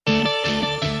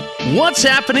What's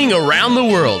happening around the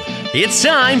world? It's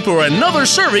time for another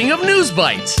serving of News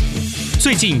Bites.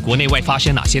 最近国内外发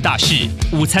生哪些大事？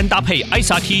午餐搭配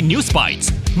ICT News Bites，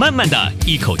 慢慢的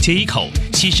一口接一口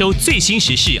吸收最新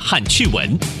时事和趣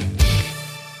闻。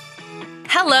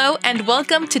Hello and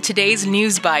welcome to today's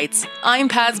News Bites. I'm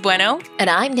Paz Bueno. And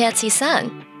I'm Nancy Sun.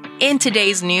 In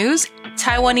today's news,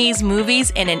 Taiwanese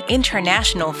movies in an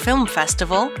international film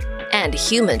festival. And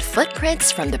human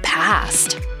footprints from the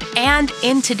past. And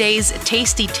in today's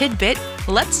Tasty Tidbit,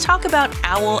 let's talk about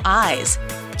owl eyes.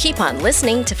 Keep on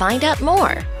listening to find out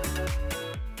more.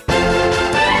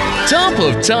 Top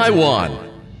of Taiwan.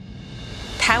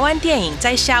 台湾电影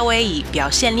在夏威夷表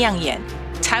现亮眼.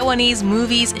 Taiwanese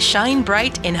movies shine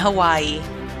bright in Hawaii.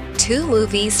 2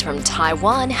 movies from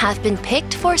Taiwan have been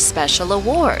picked for special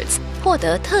awards, 获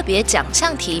得特别奖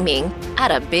项提名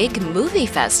at a big movie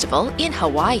festival in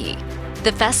Hawaii.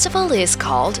 The festival is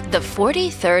called the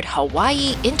 43rd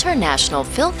Hawaii International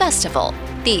Film Festival,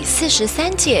 第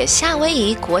43届夏威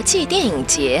夷国际电影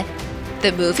节.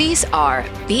 The movies are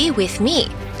Be With Me,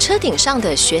 车顶上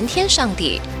的玄天上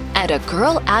帝, and A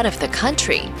Girl Out of the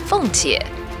Country, 凤姐.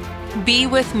 Be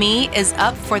With Me is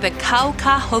up for the Kau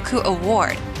Ka Hoku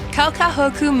Award. Kau Ka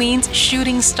Hoku means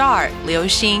shooting star, 流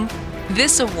星.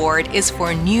 This award is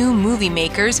for new movie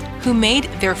makers who made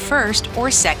their first or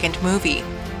second movie.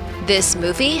 This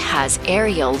movie has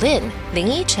Ariel Lin, Lin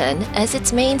Yichen, as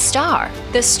its main star.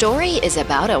 The story is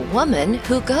about a woman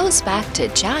who goes back to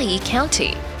Chiayi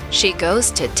County. She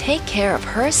goes to take care of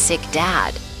her sick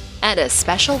dad, and a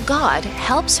special god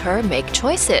helps her make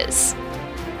choices.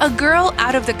 A Girl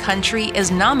Out of the Country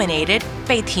is nominated,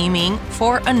 被提名,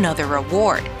 for another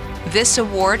award. This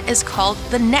award is called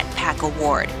the NETPAC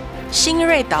Award, 新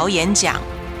銳导演奖.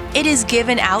 It is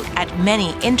given out at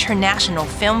many international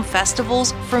film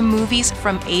festivals for movies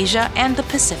from Asia and the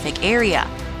Pacific area.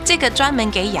 这个专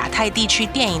门给亚太地区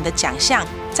电影的奖项，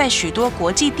在许多国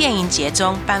际电影节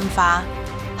中颁发.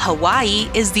 Hawaii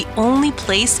is the only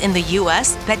place in the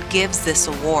U.S. that gives this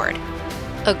award.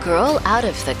 A Girl Out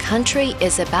of the Country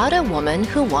is about a woman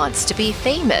who wants to be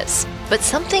famous, but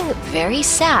something very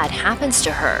sad happens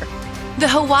to her. The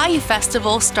Hawaii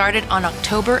Festival started on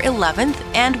October 11th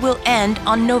and will end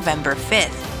on November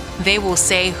 5th. They will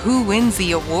say who wins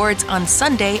the awards on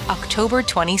Sunday, October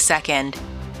 22nd.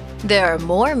 There are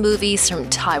more movies from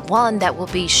Taiwan that will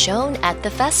be shown at the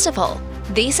festival.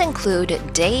 These include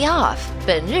Day Off,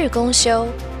 本日公休,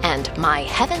 and My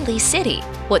Heavenly City,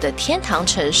 我的天堂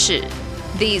城市.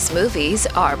 These movies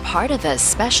are part of a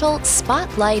special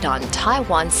Spotlight on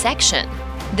Taiwan section.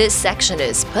 This section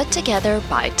is put together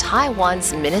by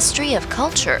Taiwan's Ministry of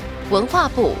Culture, 文化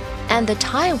部, and the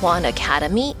Taiwan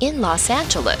Academy in Los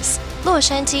Angeles, 洛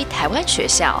杉矶台湾学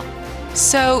校.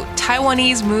 So,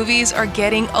 Taiwanese movies are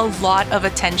getting a lot of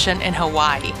attention in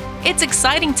Hawaii. It's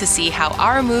exciting to see how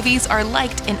our movies are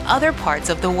liked in other parts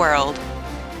of the world.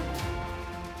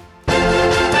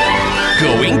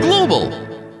 Going global.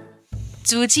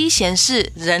 足迹显示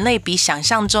人类比想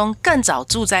象中更早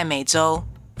住在美洲.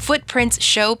 Footprints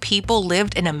show people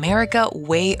lived in America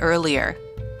way earlier.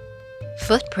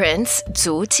 Footprints,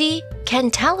 足迹,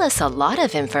 can tell us a lot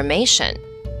of information.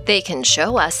 They can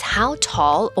show us how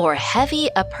tall or heavy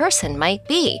a person might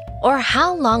be, or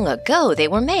how long ago they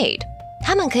were made.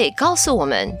 它们可以告诉我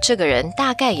们这个人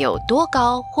大概有多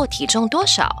高或体重多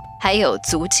少，还有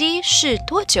足迹是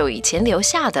多久以前留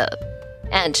下的。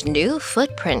And new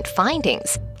footprint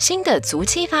findings, 新的足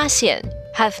迹发现,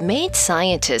 have made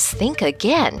scientists think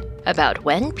again about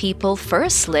when people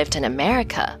first lived in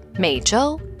America, 美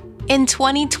洲. In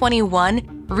 2021,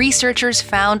 researchers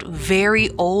found very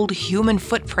old human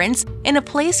footprints in a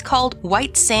place called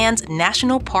White Sands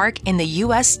National Park in the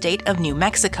U.S. state of New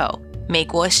Mexico, 美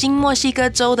国新墨西哥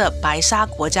州的白沙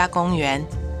国家公园.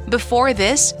 Before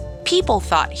this, people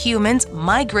thought humans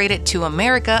migrated to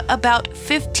America about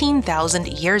 15,000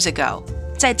 years ago.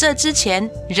 在这之前，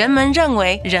人们认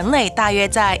为人类大约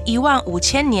在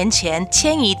15000年前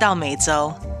迁移到美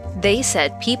洲。They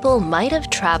said people might have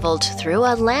traveled through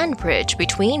a land bridge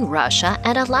between Russia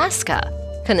and Alaska.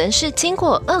 可能是经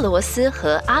过俄罗斯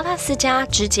和阿拉斯加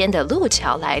之间的陆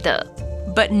桥来的。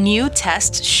But new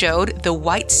tests showed the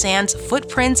White Sands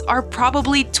footprints are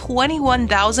probably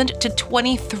 21,000 to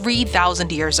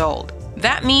 23,000 years old.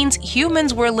 That means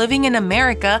humans were living in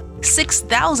America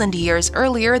 6,000 years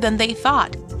earlier than they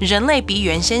thought. 人类比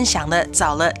原先想的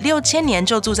早了6000年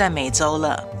就住在美洲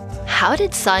了。How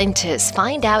did scientists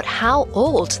find out how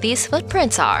old these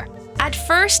footprints are? At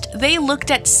first, they looked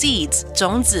at seeds,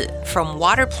 种子, from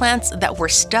water plants that were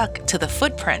stuck to the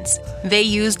footprints. They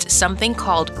used something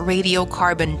called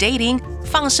radiocarbon dating,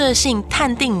 放射性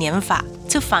碳定年法,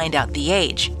 to find out the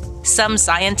age. Some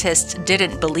scientists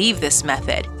didn't believe this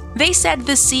method. They said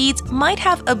the seeds might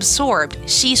have absorbed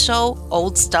吸收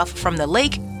old stuff from the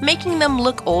lake, making them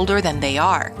look older than they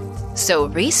are. So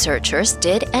researchers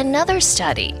did another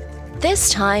study.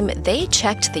 This time, they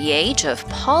checked the age of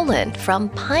pollen from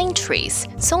pine trees,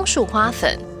 松树花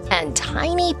粉, and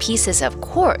tiny pieces of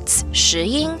quartz, 石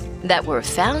英, that were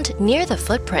found near the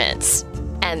footprints.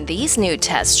 And these new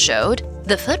tests showed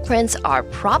the footprints are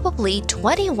probably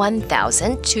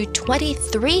 21,000 to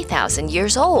 23,000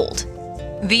 years old.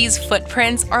 These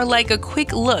footprints are like a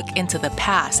quick look into the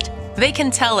past. They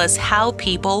can tell us how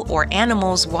people or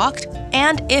animals walked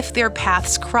and if their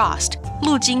paths crossed.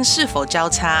 路径是否交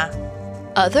叉?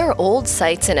 Other old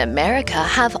sites in America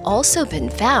have also been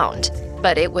found,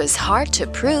 but it was hard to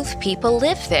prove people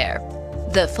lived there.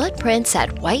 The footprints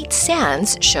at White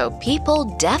Sands show people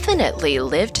definitely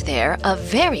lived there a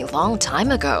very long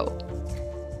time ago.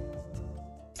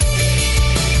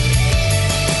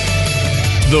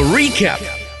 The recap.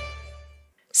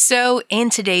 So, in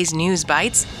today's News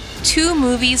Bites, 2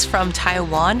 movies from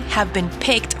Taiwan have been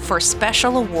picked for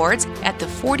special awards at the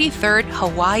 43rd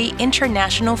Hawaii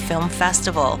International Film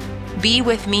Festival. Be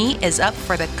With Me is up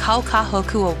for the Kau Ka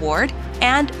Hoku Award,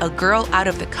 and A Girl Out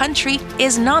of the Country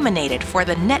is nominated for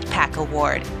the NETPAC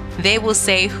Award. They will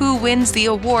say who wins the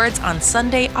awards on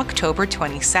Sunday, October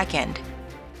 22nd.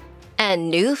 And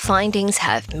new findings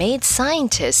have made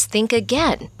scientists think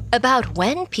again about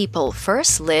when people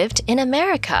first lived in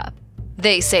America.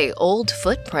 They say old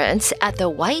footprints at the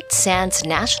White Sands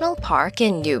National Park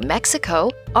in New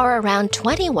Mexico are around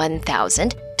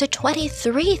 21,000 to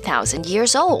 23,000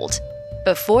 years old.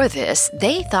 Before this,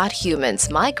 they thought humans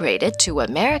migrated to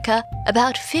America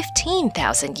about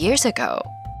 15,000 years ago.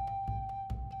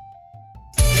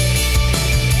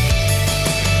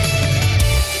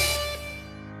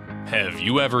 Have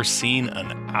you ever seen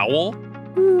an owl?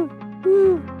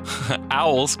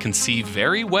 Owls can see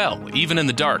very well, even in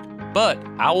the dark, but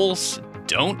owls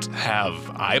don't have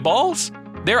eyeballs?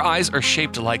 Their eyes are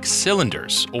shaped like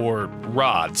cylinders or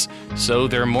rods, so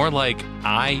they're more like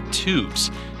eye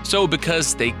tubes. So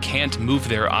because they can't move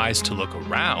their eyes to look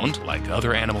around like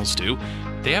other animals do,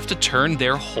 they have to turn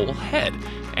their whole head.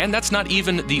 And that's not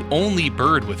even the only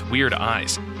bird with weird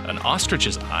eyes. An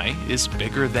ostrich's eye is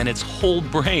bigger than its whole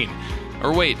brain.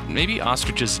 Or wait, maybe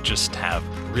ostriches just have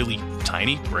really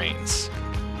tiny brains.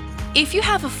 If you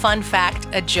have a fun fact,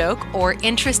 a joke, or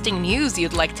interesting news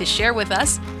you'd like to share with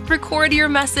us, record your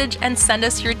message and send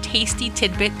us your tasty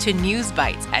tidbit to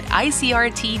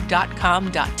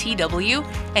newsbites@icrt.com.tw,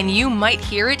 and you might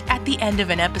hear it at the end of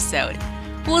an episode.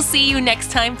 We'll see you next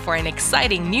time for an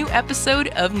exciting new episode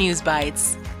of News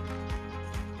Bites.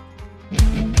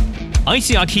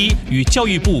 ICRT 与教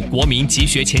育部国民及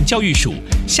学前教育署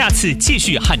下次继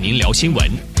续和您聊新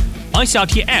闻。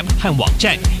ICRT App 和网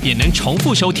站也能重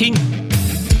复收听。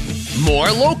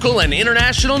More local and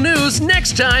international news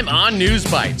next time on News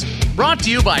Bites. Brought to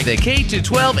you by the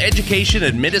K-12 Education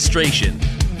Administration.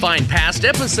 Find past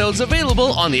episodes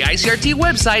available on the ICRT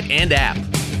website and app.